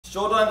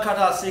Sho Dan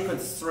Kata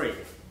Sequence 3.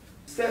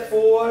 Step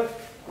forward,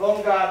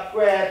 long guard,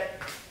 grab,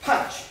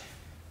 punch.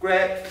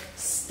 Grab,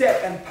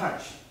 step and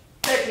punch.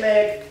 Back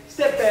leg,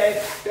 step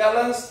back,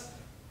 balance.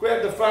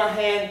 Grab the front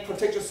hand,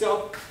 protect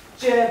yourself.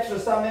 Jab to the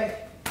stomach,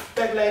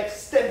 back leg,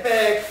 step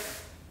back.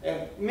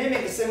 And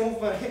mimic the same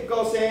movement, hip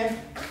goes in.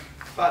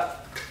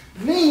 But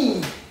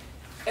knee,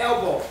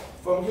 elbow.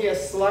 From here,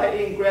 slide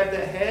in, grab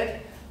that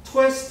head,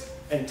 twist,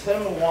 and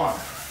turn one.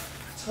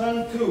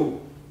 Turn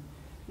two.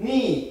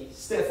 Knee,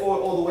 step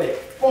forward all the way.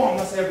 Boom,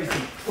 that's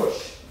everything.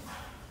 Push.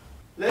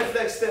 Left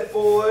leg step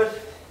forward.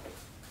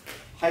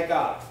 High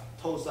guard.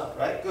 Toes up,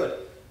 right?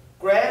 Good.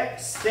 Grab,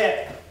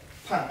 step,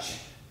 punch.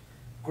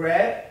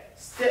 Grab,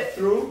 step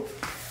through,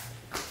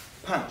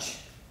 punch.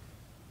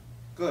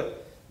 Good.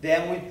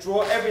 Then we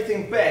draw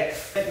everything back.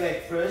 Back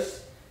leg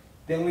first.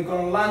 Then we're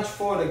going to lunge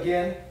forward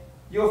again.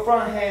 Your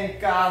front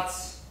hand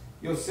guards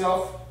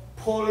yourself,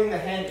 pulling the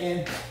hand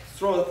in,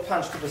 throw the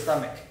punch to the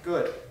stomach.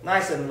 Good.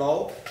 Nice and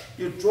low.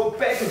 You draw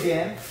back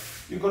again.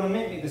 You're going to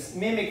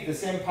mimic the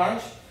same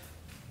punch.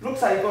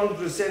 Looks like you're going to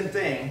do the same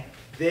thing.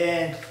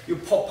 Then you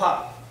pop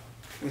up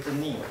with the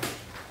knee.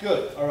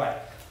 Good. All right.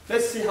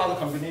 Let's see how the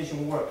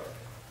combination works.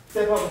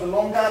 Step up with the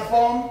long guard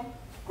bomb.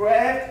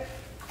 Grab,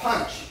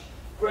 punch.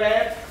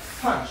 Grab,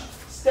 punch.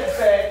 Step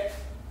back.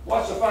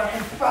 Watch your front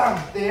hand.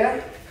 Bam.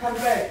 There. Come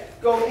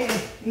back. Go in.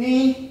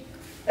 Knee,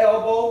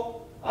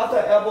 elbow. After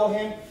I elbow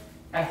him,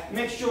 I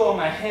make sure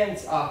my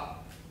hands are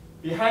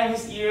behind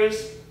his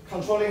ears,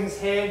 controlling his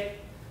head.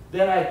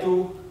 Then I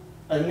do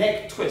a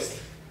neck twist.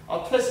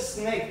 I'll twist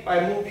his neck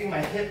by moving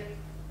my hip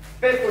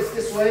backwards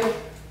this way.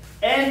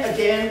 And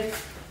again,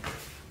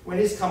 when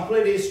he's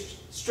completely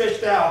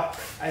stretched out,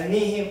 I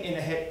knee him in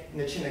the head, in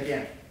the chin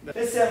again.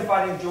 Let's say I'm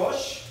fighting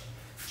Josh.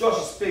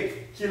 Josh is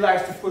big. He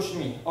likes to push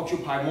me,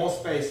 occupy more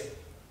space,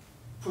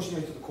 push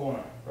me to the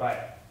corner, right?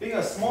 Being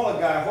a smaller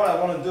guy, what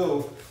I want to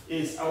do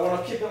is I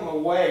want to keep him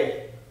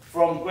away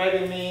from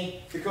grabbing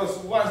me, because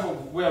once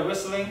we're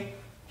wrestling,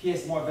 he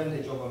has more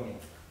advantage over me.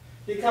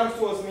 He comes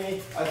towards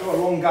me, I throw a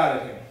long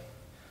guard at him.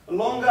 A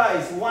long guard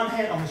is one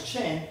hand on his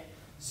chin,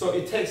 so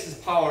it takes his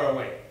power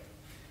away.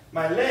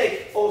 My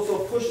leg also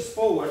pushes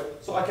forward,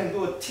 so I can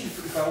do a teep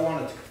if I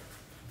wanted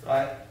to,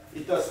 right?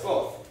 It does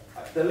both.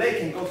 The leg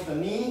can go to the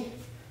knee,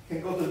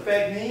 can go to the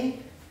back knee,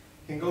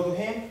 can go to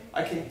him.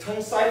 I can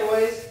turn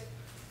sideways.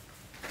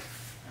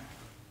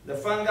 The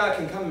front guard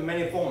can come in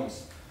many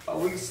forms, but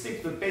we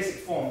stick to the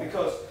basic form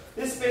because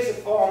this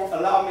basic form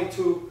allows me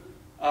to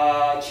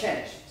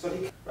change. So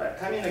he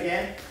come in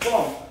again,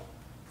 boom.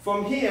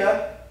 From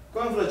here,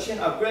 going for the chin,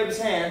 I'll grab his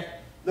hand.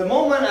 The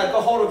moment I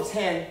got hold of his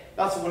hand,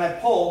 that's when I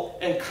pull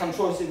and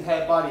control his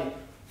entire body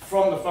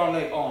from the front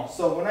leg on.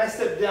 So when I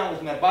step down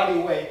with my body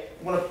weight,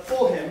 I'm going to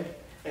pull him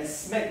and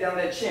smack down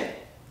that chin.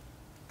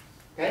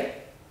 Okay?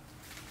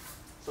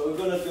 So we're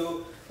going to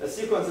do the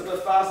sequence a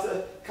bit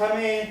faster. Come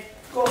in,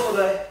 go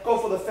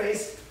for the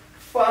face,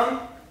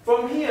 bump.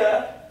 From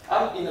here,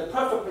 I'm in the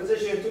perfect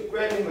position to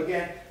grab him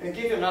again and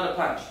give him another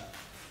punch.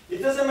 It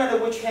doesn't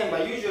matter which hand,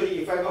 but usually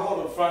if I go hold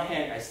of the front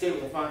hand, I stay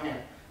with the front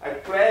hand. I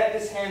grab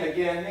this hand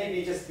again,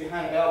 maybe just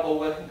behind the elbow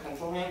where I can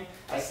control him.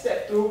 I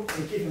step through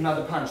and give him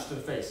another punch to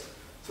the face.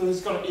 So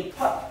he's going to eat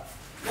pop.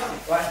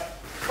 Right?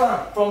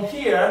 Bump. From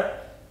here,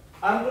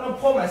 I'm going to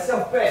pull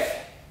myself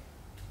back.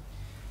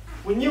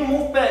 When you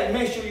move back,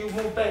 make sure you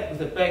move back with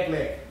the back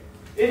leg.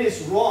 It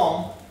is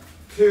wrong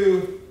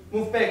to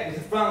move back with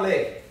the front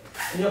leg.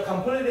 And you're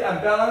completely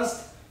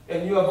unbalanced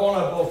and you are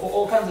vulnerable for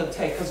all kinds of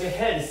attack because your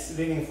head is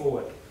leaning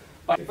forward.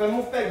 But if I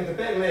move back with the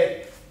back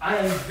leg, I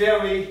am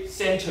very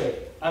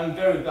centered. I'm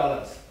very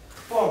balanced.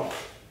 Boom.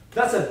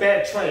 That's a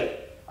bad trade.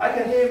 I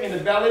can hit him in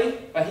the belly,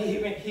 but he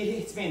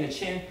hits me in the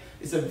chin.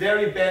 It's a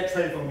very bad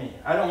trade for me.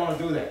 I don't want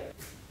to do that.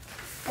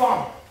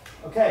 Boom.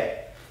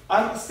 Okay.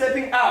 I'm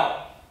stepping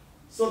out.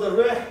 So the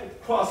rear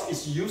cross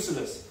is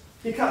useless.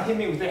 He can't hit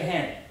me with that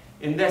hand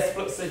in that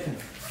split second.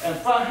 And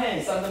front hand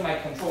is under my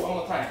control one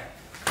more time.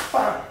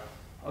 Bam!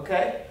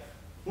 Okay?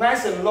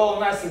 Nice and low,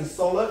 nice and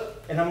solid.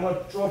 And I'm going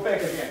to draw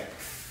back again.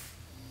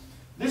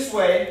 This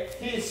way,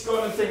 he's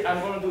going to think I'm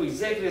going to do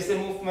exactly the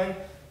same movement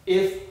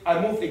if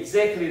I move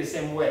exactly the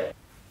same way.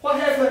 What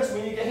happens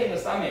when you get hit in the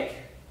stomach?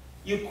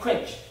 You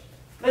cringe.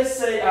 Let's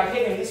say I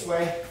hit him this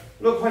way.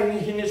 Look what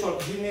he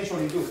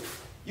naturally do.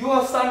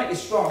 Your stomach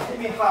is strong. Hit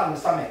me hard in the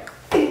stomach.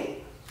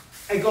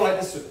 I go like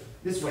this way.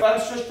 If I'm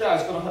stretched out,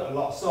 it's going to hurt a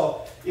lot.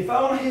 So if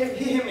I want to hit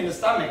him in the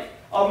stomach,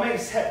 I'll make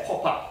his head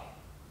pop up.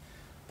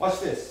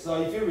 Watch this.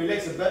 So if you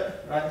relax a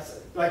bit, right,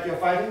 like you're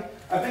fighting,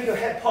 I make your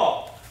head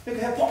pop. Make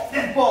your head pop,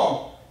 then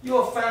boom.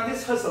 You'll find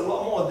this hurts a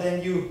lot more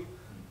than you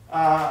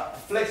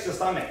flex your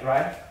stomach,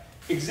 right?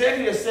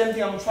 Exactly the same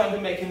thing I'm trying to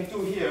make him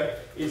do here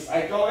is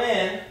I go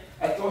in,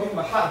 I throw him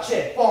a hard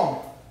jab, boom.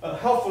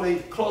 Hopefully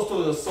close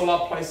to the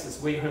solar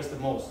places where it hurts the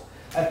most.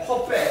 I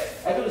pop back,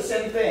 I do the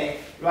same thing,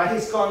 right?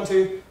 He's going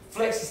to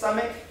flex the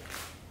stomach.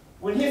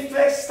 When he flexes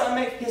the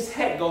stomach, his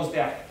head goes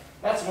down.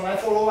 That's when I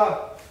follow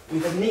up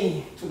with a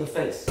knee to the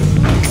face.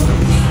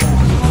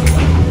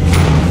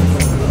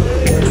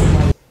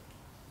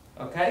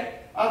 Okay?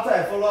 After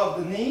I follow up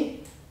the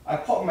knee, I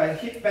pop my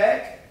hip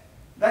back.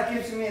 That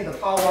gives me the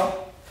power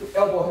to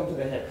elbow him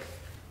to the head.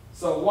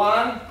 So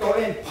 1, go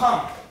in,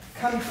 pump,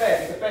 come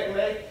back, the back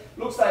leg.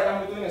 Looks like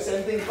I'm doing the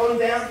same thing, going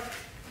down,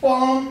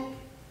 boom,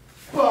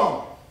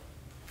 boom.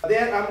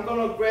 Then I'm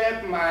gonna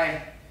grab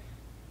my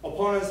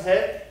opponent's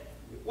head.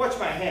 Watch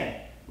my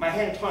hand. My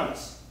hand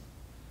turns.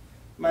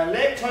 My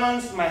leg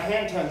turns, my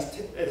hand turns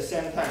at the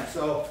same time.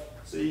 So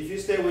if you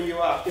stay where you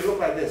are, it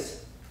looks like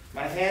this.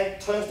 My hand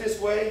turns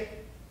this way,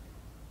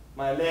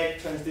 my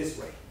leg turns this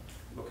way.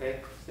 Okay,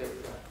 stay where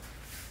you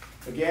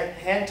are. Again,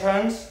 hand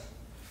turns,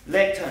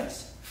 leg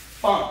turns.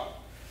 Bump.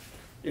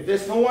 If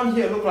there's no one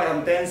here, it looks like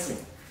I'm dancing.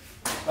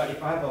 But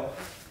if I have an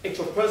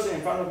actual person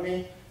in front of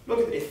me, look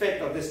at the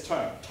effect of this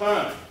turn.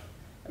 Turn.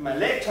 And my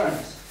leg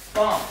turns.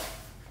 Bump.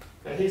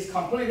 Okay, he's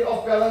completely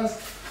off balance.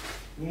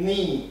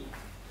 Knee.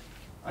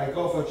 I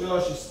go for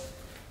Josh's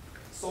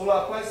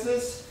solar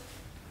plexus.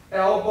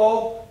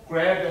 Elbow.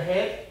 Grab the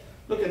head.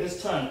 Look at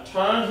this turn.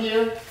 Turn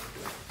here.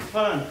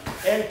 Turn.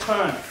 And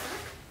turn.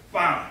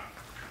 Bam.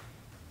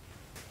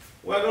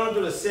 We're going to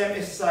do the same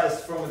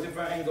exercise from a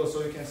different angle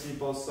so you can see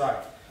both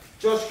sides.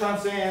 Josh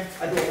comes in,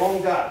 I do a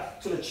long guard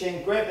to the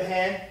chin, grab the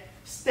hand,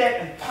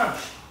 step and punch.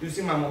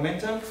 Using my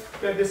momentum,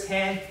 grab this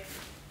hand,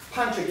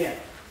 punch again.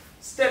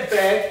 Step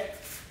back,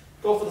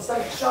 go for the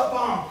second shot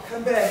bomb,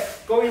 come back,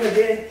 go in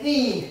again,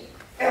 knee,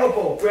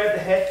 elbow, grab the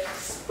head,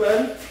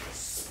 spin,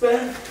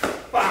 spin,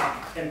 bam,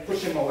 and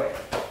push him away.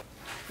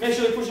 Make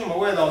sure you push him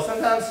away though.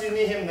 Sometimes you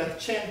need him the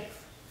chin.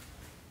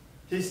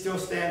 He still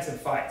stands and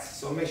fights,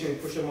 so make sure you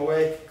push him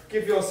away.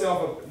 Give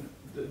yourself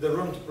the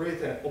room to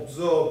breathe and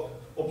observe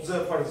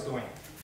what he's doing.